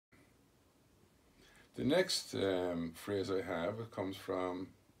The next phrase I have, it comes from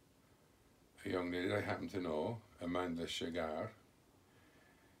a young lady I happen to know, Amanda Shigar,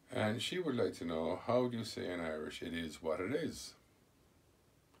 and she would like to know, how do you say in Irish, it is what it is?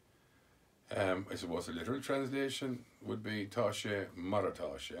 I suppose a literal translation would be Tasha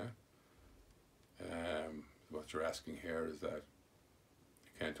Maratasha. What you're asking here is that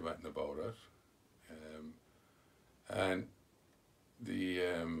you can't do anything about it. And the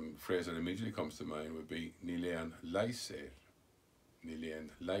phrase that immediately comes to mind would be Nilean Lyser. Nilean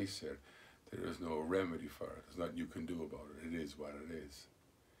Lyser. There is no remedy for it. There's nothing you can do about it. It is what it is.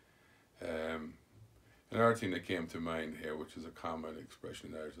 Another thing that came to mind here, which is a common expression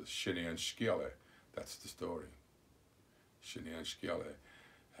in Irish, is Shinny and Skjale. That's the story. Shinny and Skjale.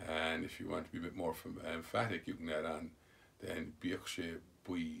 And if you want to be a bit more emphatic, you can add on then Bíochse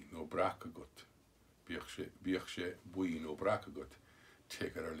bui no brakagut. Bíochse bui no brakagut.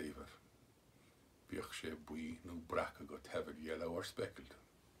 Take it or leave it. Bíochse bui no brakagut. Have it yellow or speckled.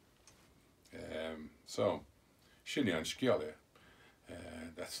 So, Shinny and Skjale.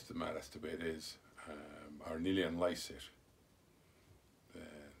 That's the way it is. Or Nilian Lyser.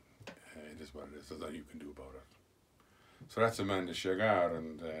 It is what it is. There's nothing you can do about it. So that's Amanda Shigar,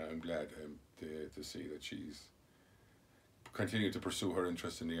 and I'm glad to see that she's continued to pursue her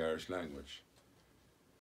interest in the Irish language.